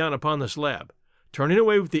threw it down upon the slab, turning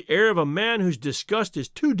away with the air of a man whose disgust is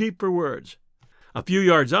too deep for words. A few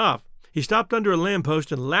yards off, he stopped under a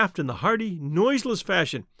lamppost and laughed in the hearty, noiseless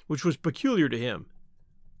fashion which was peculiar to him.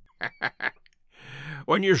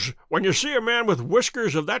 When you see a man with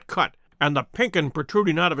whiskers of that cut and the pink 'un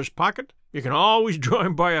protruding out of his pocket, you can always draw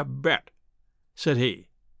him by a bet, said he.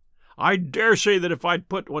 I dare say that if I'd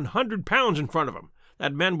put £100 in front of him,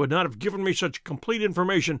 that man would not have given me such complete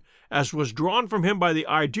information as was drawn from him by the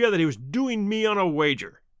idea that he was doing me on a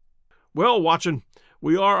wager. Well, Watson,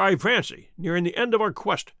 we are, I fancy, nearing the end of our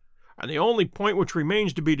quest, and the only point which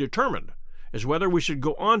remains to be determined is whether we should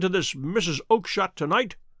go on to this Mrs. Oakshott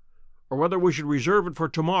tonight, or whether we should reserve it for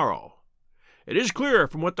tomorrow. It is clear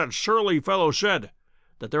from what that surly fellow said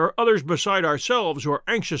that there are others beside ourselves who are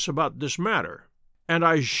anxious about this matter, and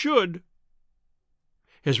I should—"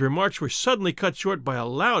 His remarks were suddenly cut short by a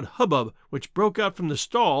loud hubbub which broke out from the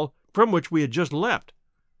stall from which we had just left.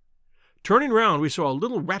 Turning round, we saw a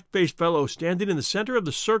little rat-faced fellow standing in the center of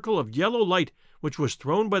the circle of yellow light which was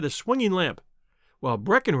thrown by the swinging lamp, while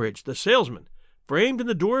Breckenridge, the salesman, framed in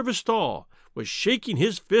the door of his stall, was shaking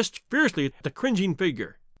his fist fiercely at the cringing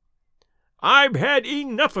figure. "I've had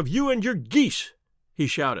enough of you and your geese," he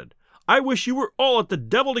shouted. "I wish you were all at the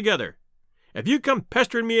devil together. If you come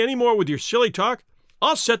pestering me any more with your silly talk,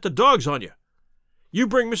 I'll set the dogs on you. You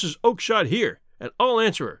bring Mrs. Oakshott here, and I'll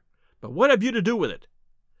answer her. But what have you to do with it?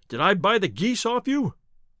 Did I buy the geese off you?"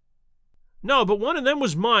 "No, but one of them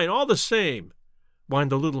was mine, all the same,"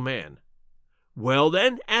 whined the little man. "Well,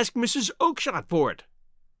 then, ask Mrs. Oakshott for it."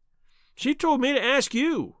 "She told me to ask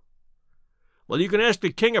you." "Well, you can ask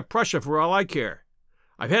the King of Prussia for all I care.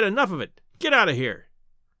 I've had enough of it. Get out of here."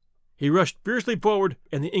 He rushed fiercely forward,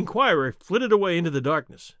 and the inquirer flitted away into the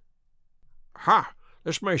darkness. "Ha!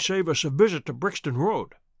 This may save us a visit to Brixton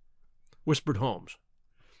Road," whispered Holmes.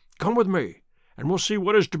 "Come with me, and we'll see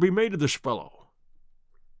what is to be made of this fellow."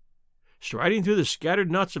 Striding through the scattered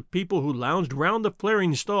knots of people who lounged round the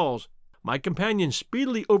flaring stalls, my companion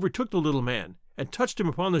speedily overtook the little man and touched him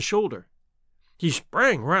upon the shoulder. He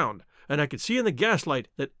sprang round, and I could see in the gaslight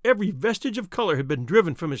that every vestige of color had been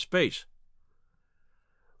driven from his face.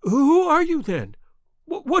 "Who are you, then?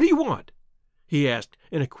 What do you want?" he asked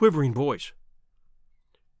in a quivering voice.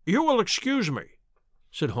 "You will excuse me,"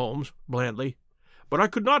 said Holmes blandly, "but I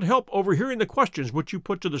could not help overhearing the questions which you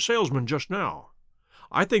put to the salesman just now.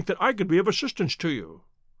 I think that I could be of assistance to you."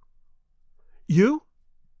 "You?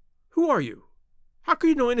 Who are you? How can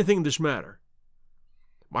you know anything of this matter?"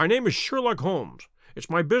 "My name is Sherlock Holmes. It's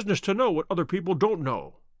my business to know what other people don't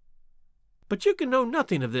know." "But you can know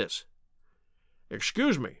nothing of this."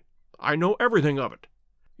 "Excuse me, I know everything of it.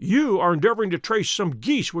 You are endeavoring to trace some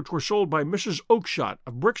geese which were sold by Mrs. Oakshott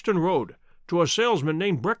of Brixton Road to a salesman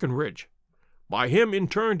named Breckenridge, by him in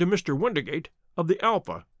turn to Mr. Windigate of the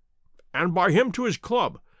Alpha, and by him to his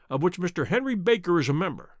club, of which Mr. Henry Baker is a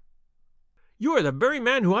member. You are the very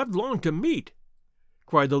man who I've longed to meet,"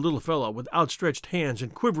 cried the little fellow with outstretched hands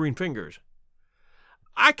and quivering fingers.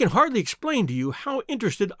 "I can hardly explain to you how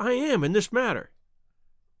interested I am in this matter."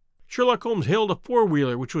 Sherlock Holmes hailed a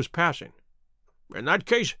four-wheeler which was passing. "In that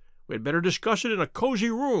case, we had better discuss it in a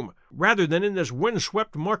cozy room rather than in this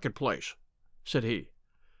wind-swept marketplace," said he.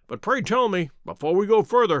 "But pray tell me, before we go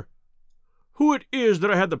further, who it is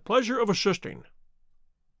that I had the pleasure of assisting."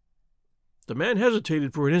 The man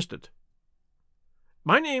hesitated for an instant.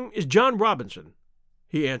 "My name is John Robinson,"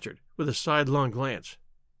 he answered, with a sidelong glance.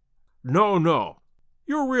 No,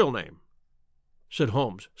 your real name," said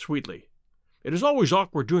Holmes sweetly. "It is always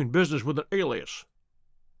awkward doing business with an alias."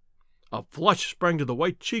 A flush sprang to the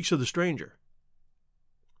white cheeks of the stranger.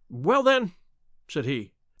 "Well, then," said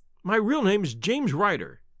he, "my real name is James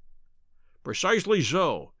Ryder." "Precisely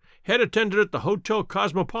so, head attendant at the Hotel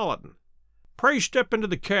Cosmopolitan. Pray step into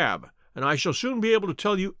the cab, and I shall soon be able to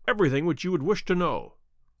tell you everything which you would wish to know."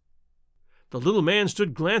 The little man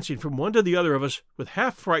stood glancing from one to the other of us with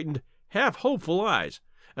half-frightened, half-hopeful eyes,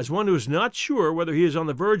 as one who is not sure whether he is on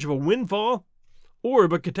the verge of a windfall or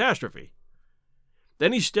of a catastrophe.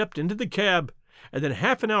 Then he stepped into the cab, and in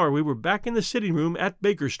half an hour we were back in the sitting-room at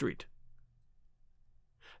Baker Street.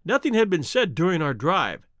 Nothing had been said during our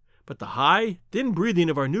drive, but the high, thin breathing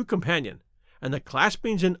of our new companion, and the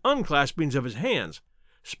claspings and unclaspings of his hands,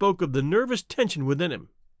 spoke of the nervous tension within him.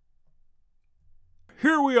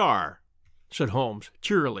 "Here we are," said Holmes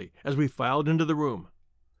cheerily as we filed into the room.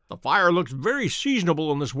 "The fire looks very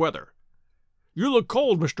seasonable in this weather. You look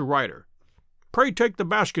cold, Mr. Ryder. Pray take the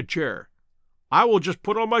basket chair. I will just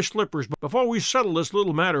put on my slippers before we settle this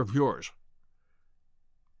little matter of yours.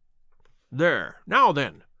 There, now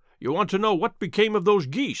then, you want to know what became of those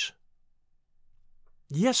geese?"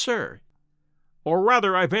 "Yes, sir." "Or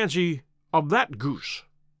rather, I fancy, of that goose.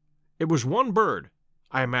 It was one bird,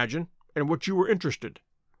 I imagine, in which you were interested,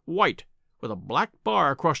 white, with a black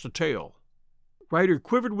bar across the tail." Ryder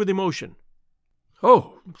quivered with emotion.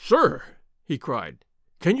 "Oh, sir," he cried,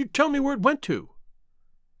 "can you tell me where it went to?"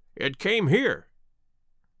 "It came here."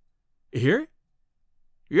 "Here?"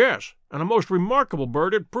 "Yes, and a most remarkable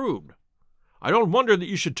bird it proved. I don't wonder that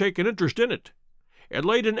you should take an interest in it. It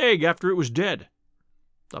laid an egg after it was dead.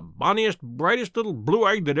 The bonniest, brightest little blue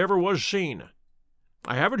egg that ever was seen.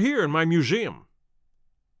 I have it here in my museum."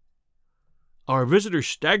 Our visitor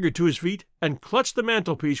staggered to his feet and clutched the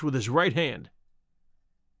mantelpiece with his right hand.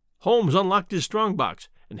 Holmes unlocked his strong-box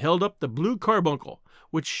and held up the blue carbuncle,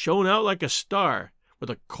 which shone out like a star, with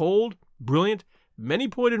a cold, brilliant,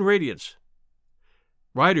 many-pointed radiance.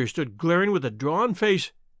 Ryder stood glaring with a drawn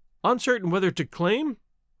face, uncertain whether to claim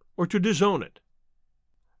or to disown it.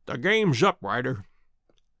 "The game's up, Ryder,"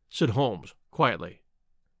 said Holmes quietly.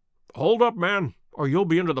 "Hold up, man, or you'll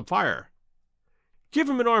be into the fire. Give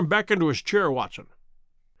him an arm back into his chair, Watson.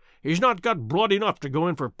 He's not got blood enough to go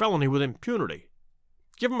in for felony with impunity.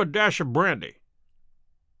 Give him a dash of brandy.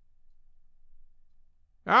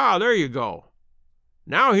 Ah, there you go.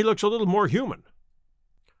 Now he looks a little more human.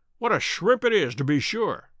 What a shrimp it is, to be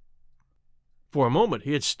sure." For a moment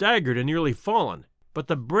he had staggered and nearly fallen, but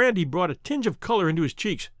the brandy brought a tinge of color into his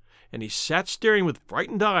cheeks, and he sat staring with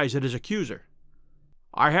frightened eyes at his accuser.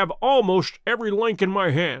 "I have almost every link in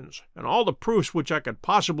my hands, and all the proofs which I could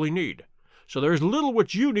possibly need, so there is little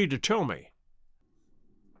which you need to tell me.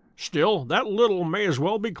 Still, that little may as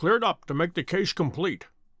well be cleared up to make the case complete.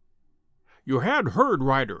 You had heard,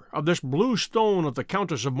 Ryder, of this blue stone of the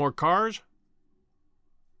Countess of Morcar's?"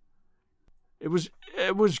 It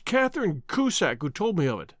was Catherine Cusack who told me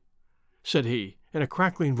of it," said he, in a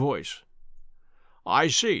crackling voice. "I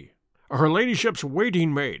see. Her ladyship's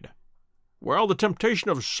waiting maid. Well, the temptation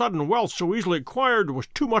of sudden wealth so easily acquired was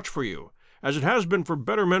too much for you, as it has been for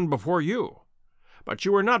better men before you. But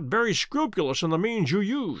you were not very scrupulous in the means you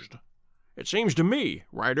used. It seems to me,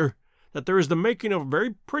 Ryder, that there is the making of a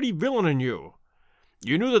very pretty villain in you.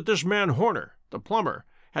 You knew that this man Horner, the plumber,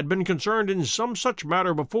 had been concerned in some such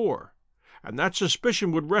matter before, and that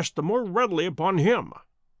suspicion would rest the more readily upon him.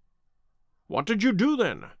 What did you do,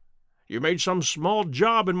 then? You made some small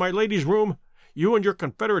job in my lady's room, you and your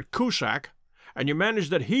confederate Cusack, and you managed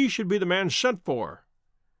that he should be the man sent for.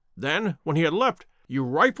 Then, when he had left, you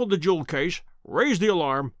rifled the jewel case, raised the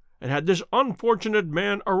alarm, and had this unfortunate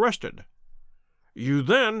man arrested. You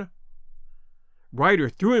then—" Ryder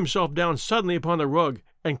threw himself down suddenly upon the rug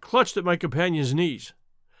and clutched at my companion's knees.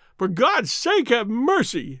 "For God's sake, have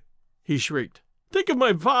mercy!" he shrieked. "Think of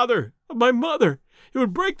my father, of my mother. It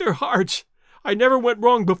would break their hearts. I never went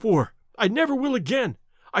wrong before. I never will again.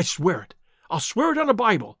 I swear it. I'll swear it on a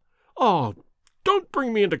Bible. Oh, don't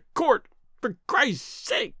bring me into court. For Christ's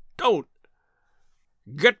sake, don't."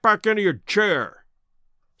 "Get back into your chair,"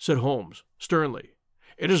 said Holmes, sternly.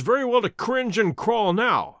 "It is very well to cringe and crawl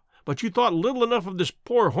now, but you thought little enough of this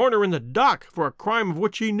poor Horner in the dock for a crime of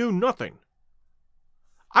which he knew nothing."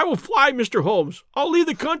 "I will fly, Mr. Holmes. I'll leave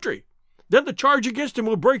the country. Then the charge against him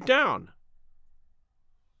will break down."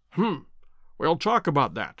 We'll talk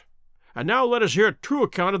about that. And now let us hear a true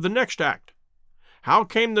account of the next act. How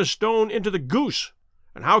came the stone into the goose,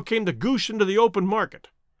 and how came the goose into the open market?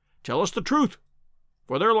 Tell us the truth,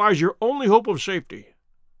 for there lies your only hope of safety."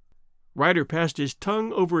 Ryder passed his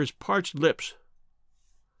tongue over his parched lips.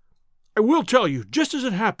 "I will tell you just as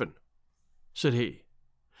it happened," said he.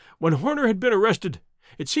 "When Horner had been arrested,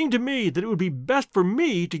 it seemed to me that it would be best for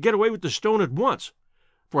me to get away with the stone at once,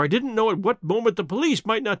 for I didn't know at what moment the police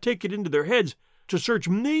might not take it into their heads to search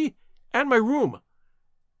me and my room.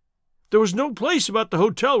 There was no place about the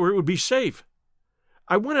hotel where it would be safe.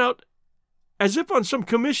 I went out as if on some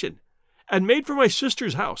commission, and made for my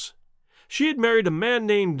sister's house. She had married a man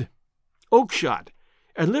named Oakshott,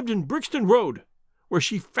 and lived in Brixton Road, where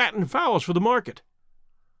she fattened fowls for the market.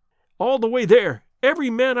 All the way there, every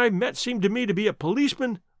man I met seemed to me to be a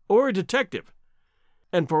policeman or a detective,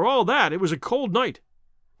 and for all that it was a cold night.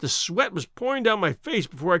 The sweat was pouring down my face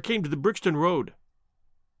before I came to the Brixton Road.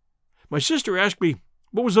 My sister asked me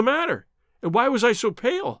what was the matter, and why was I so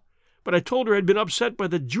pale, but I told her I had been upset by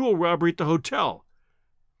the jewel robbery at the hotel.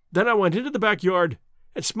 Then I went into the backyard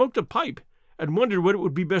and smoked a pipe and wondered what it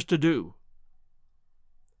would be best to do.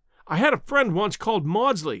 I had a friend once called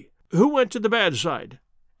Maudsley, who went to the bad side,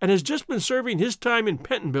 and has just been serving his time in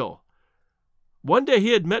Pentonville. One day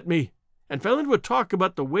he had met me, and fell into a talk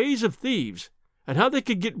about the ways of thieves, and how they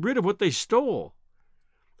could get rid of what they stole.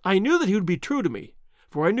 I knew that he would be true to me,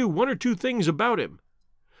 for I knew one or two things about him.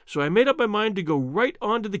 So I made up my mind to go right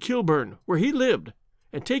on to the Kilburn, where he lived,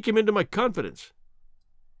 and take him into my confidence.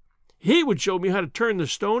 He would show me how to turn the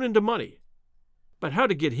stone into money. But how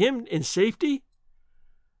to get him in safety?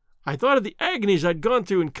 I thought of the agonies I'd gone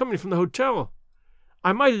through in coming from the hotel.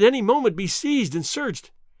 I might at any moment be seized and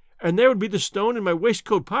searched, and there would be the stone in my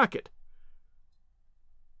waistcoat pocket.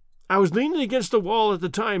 I was leaning against the wall at the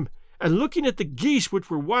time and looking at the geese which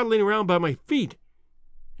were waddling around by my feet,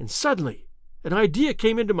 and suddenly an idea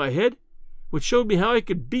came into my head which showed me how I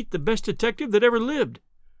could beat the best detective that ever lived.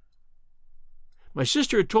 My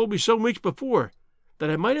sister had told me some weeks before that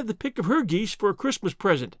I might have the pick of her geese for a Christmas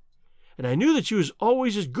present, and I knew that she was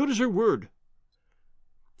always as good as her word.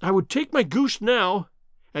 I would take my goose now,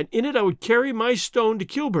 and in it I would carry my stone to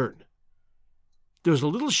Kilburn. There was a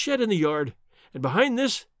little shed in the yard, and behind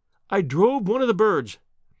this I drove one of the birds,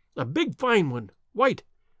 a big fine one, white,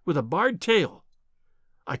 with a barred tail.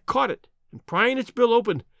 I caught it, and prying its bill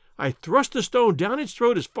open, I thrust the stone down its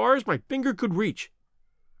throat as far as my finger could reach.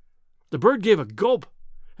 The bird gave a gulp,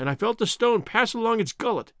 and I felt the stone pass along its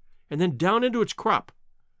gullet and then down into its crop.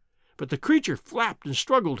 But the creature flapped and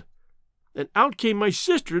struggled, and out came my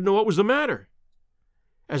sister to know what was the matter.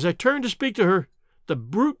 As I turned to speak to her, the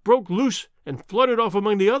brute broke loose and fluttered off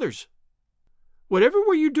among the others. "Whatever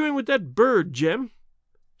were you doing with that bird, Jem?"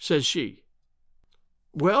 says she.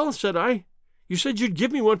 "Well," said I, "you said you'd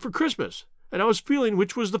give me one for Christmas, and I was feeling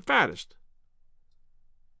which was the fattest."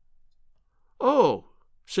 "Oh,"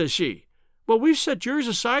 says she, "well, we've set yours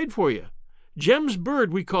aside for you. Jem's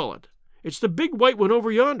bird, we call it. It's the big white one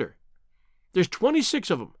over yonder. There's 26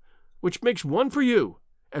 of 'em, which makes one for you,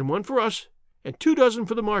 and one for us, and 2 dozen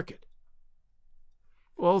for the market."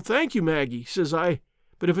 "Well, thank you, Maggie," says I,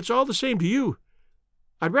 "but if it's all the same to you,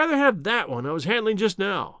 I'd rather have that one I was handling just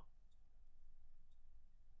now."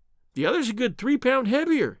 "The other's a good 3 pound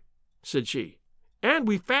heavier," said she, "and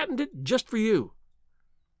we fattened it just for you."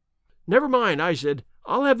 "Never mind," I said,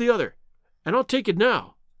 "I'll have the other, and I'll take it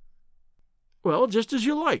now." "Well, just as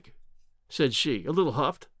you like," said she, a little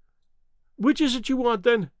huffed. "Which is it you want,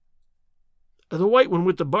 then?" "The white one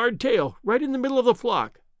with the barred tail, right in the middle of the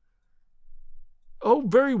flock." "Oh,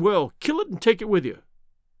 very well. Kill it and take it with you."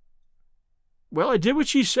 Well, I did what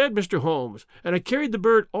she said, Mr. Holmes, and I carried the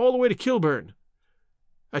bird all the way to Kilburn.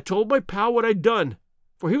 I told my pal what I'd done,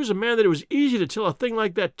 for he was a man that it was easy to tell a thing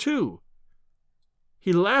like that to.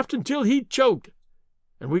 He laughed until he choked,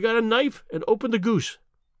 and we got a knife and opened the goose.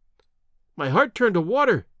 My heart turned to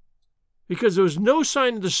water, because there was no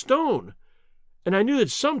sign of the stone, and I knew that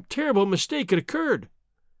some terrible mistake had occurred.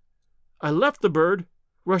 I left the bird,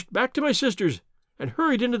 rushed back to my sister's, and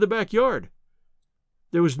hurried into the backyard.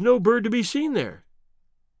 There was no bird to be seen there.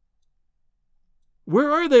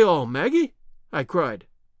 "Where are they all, Maggie?" I cried.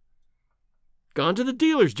 "Gone to the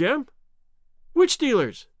dealers, Jem." "Which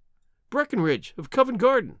dealers?" "Breckenridge, of Covent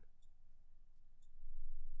Garden."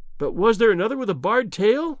 "But was there another with a barred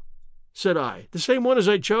tail?" said I. The same one as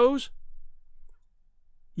I chose?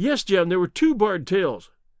 Yes, Jem, there were 2 barred tails,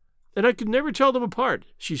 and I could never tell them apart,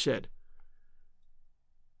 she said.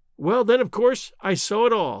 Well, then, of course, I saw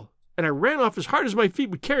it all, and I ran off as hard as my feet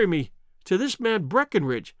would carry me to this man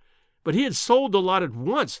Breckenridge, but he had sold the lot at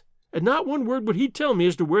once, and not one word would he tell me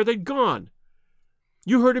as to where they'd gone.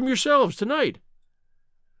 You heard him yourselves tonight.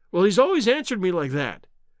 Well, he's always answered me like that.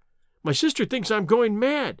 My sister thinks I'm going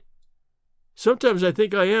mad. Sometimes I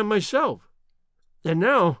think I am myself. And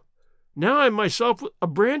now I'm myself a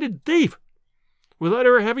branded thief, without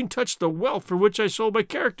ever having touched the wealth for which I sold my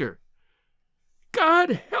character.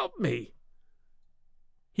 God help me!"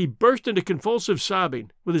 He burst into convulsive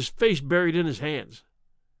sobbing, with his face buried in his hands.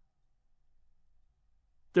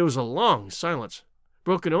 There was a long silence,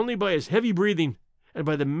 broken only by his heavy breathing and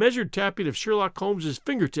by the measured tapping of Sherlock Holmes's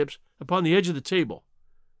fingertips upon the edge of the table.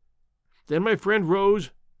 Then my friend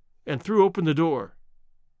rose and threw open the door.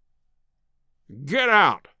 "Get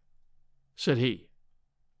out," said he.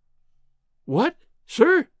 "What,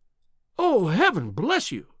 sir? Oh, heaven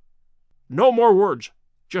bless you!" "No more words.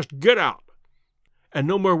 Just get out." And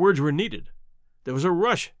no more words were needed. There was a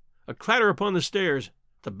rush, a clatter upon the stairs,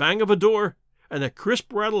 the bang of a door, and the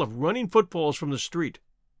crisp rattle of running footfalls from the street.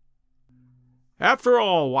 "After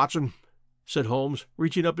all, Watson," said Holmes,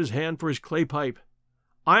 reaching up his hand for his clay pipe,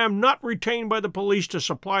 "I am not retained by the police to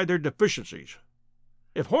supply their deficiencies.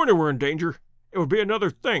 If Horner were in danger, it would be another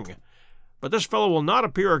thing, but this fellow will not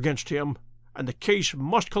appear against him, and the case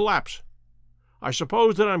must collapse. I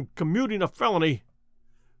suppose that I'm commuting a felony,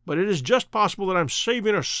 but it is just possible that I'm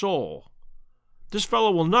saving a soul. This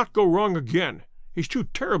fellow will not go wrong again. He's too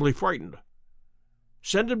terribly frightened.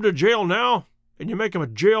 Send him to jail now, and you make him a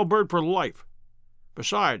jailbird for life.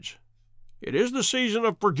 Besides, it is the season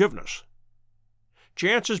of forgiveness.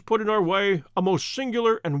 Chance has put in our way a most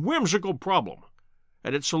singular and whimsical problem,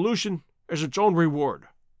 and its solution is its own reward.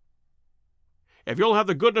 If you'll have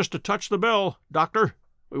the goodness to touch the bell, Doctor,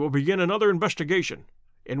 we will begin another investigation,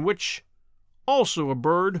 in which also a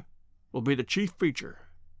bird will be the chief feature."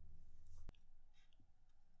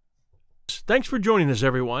 Thanks for joining us,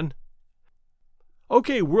 everyone.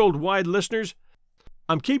 Okay, worldwide listeners,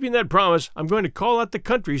 I'm keeping that promise. I'm going to call out the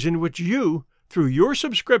countries in which you, through your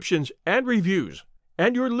subscriptions and reviews,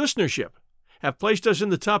 and your listenership, have placed us in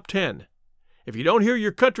the top 10. If you don't hear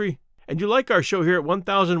your country, and you like our show here at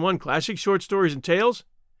 1001 Classic Short Stories and Tales,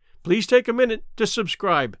 please take a minute to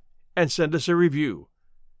subscribe and send us a review.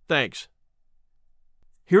 Thanks.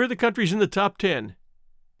 Here are the countries in the top 10.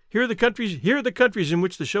 Here are the countries in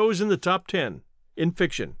which the show is in the top 10 in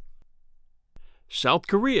fiction. South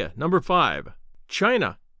Korea, number 5.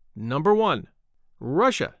 China, number 1.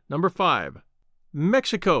 Russia, number 5.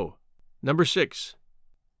 Mexico, number 6.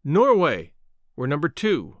 Norway, we're number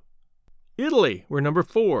 2. Italy, we're number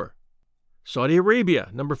 4. Saudi Arabia,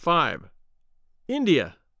 number 5.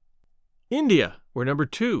 India, we're number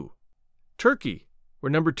 2. Turkey, we're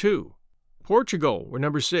number 2. Portugal, we're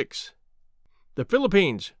number 6. The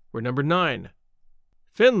Philippines, we're number 9.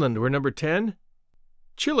 Finland, we're number 10.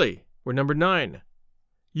 Chile, we're number 9.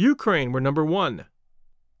 Ukraine, we're number 1.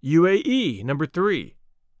 UAE, number 3.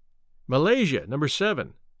 Malaysia, number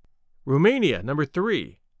 7. Romania, number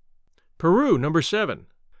 3. Peru, number 7.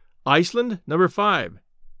 Iceland, number 5.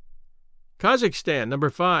 Kazakhstan, number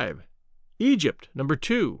 5. Egypt, number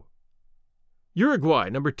 2. Uruguay,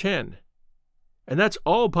 number 10. And that's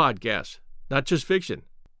all podcasts, not just fiction.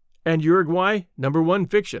 And Uruguay, number 1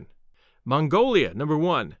 fiction. Mongolia, number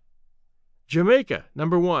 1. Jamaica,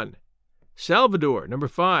 number 1. Salvador, number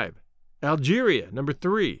 5. Algeria, number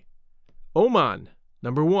 3. Oman,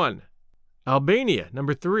 number 1. Albania,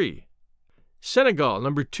 number 3. Senegal,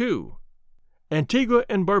 number 2. Antigua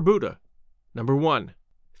and Barbuda, number 1.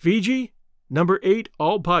 Fiji, number 8,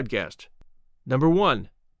 all podcast. Number 1,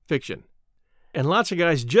 fiction. And lots of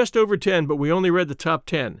guys just over 10, but we only read the top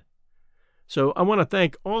 10. So I want to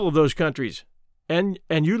thank all of those countries and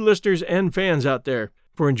you listeners and fans out there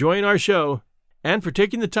for enjoying our show and for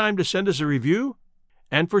taking the time to send us a review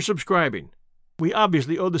and for subscribing. We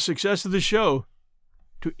obviously owe the success of the show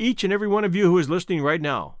to each and every one of you who is listening right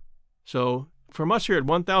now. So from us here at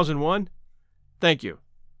 1001, thank you.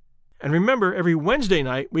 And remember, every Wednesday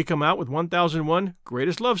night we come out with 1001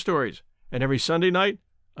 Greatest Love Stories, and every Sunday night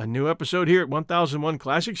a new episode here at 1001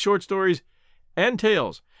 Classic Short Stories and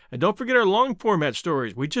Tales. And don't forget our long format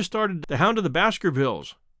stories. We just started The Hound of the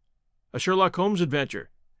Baskervilles, a Sherlock Holmes adventure,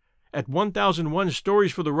 at 1001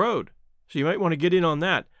 Stories for the Road. So you might want to get in on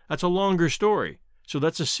that. That's a longer story. So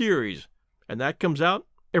that's a series, and that comes out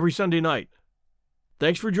every Sunday night.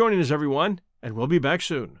 Thanks for joining us, everyone, and we'll be back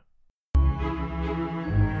soon.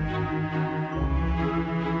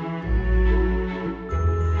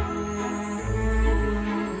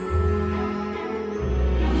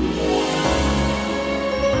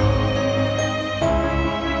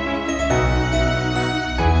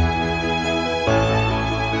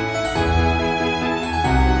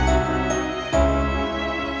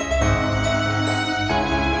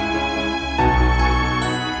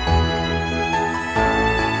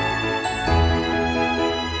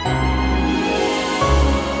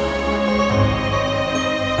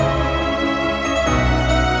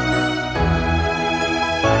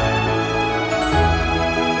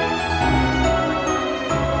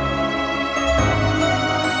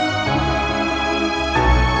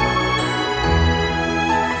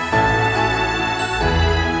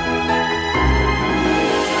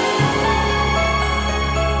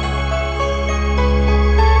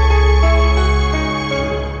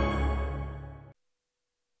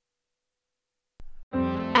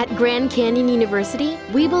 At Grand Canyon University,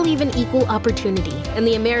 we believe in equal opportunity, and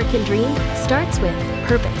the American dream starts with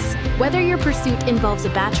purpose. Whether your pursuit involves a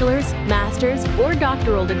bachelor's, master's, or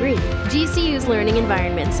doctoral degree, GCU's learning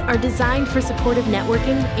environments are designed for supportive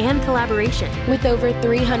networking and collaboration. With over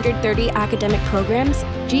 330 academic programs,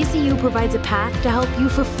 GCU provides a path to help you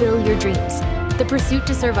fulfill your dreams. The pursuit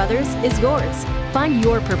to serve others is yours. Find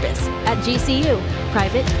your purpose at GCU.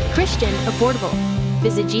 Private, Christian, affordable.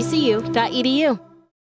 Visit gcu.edu.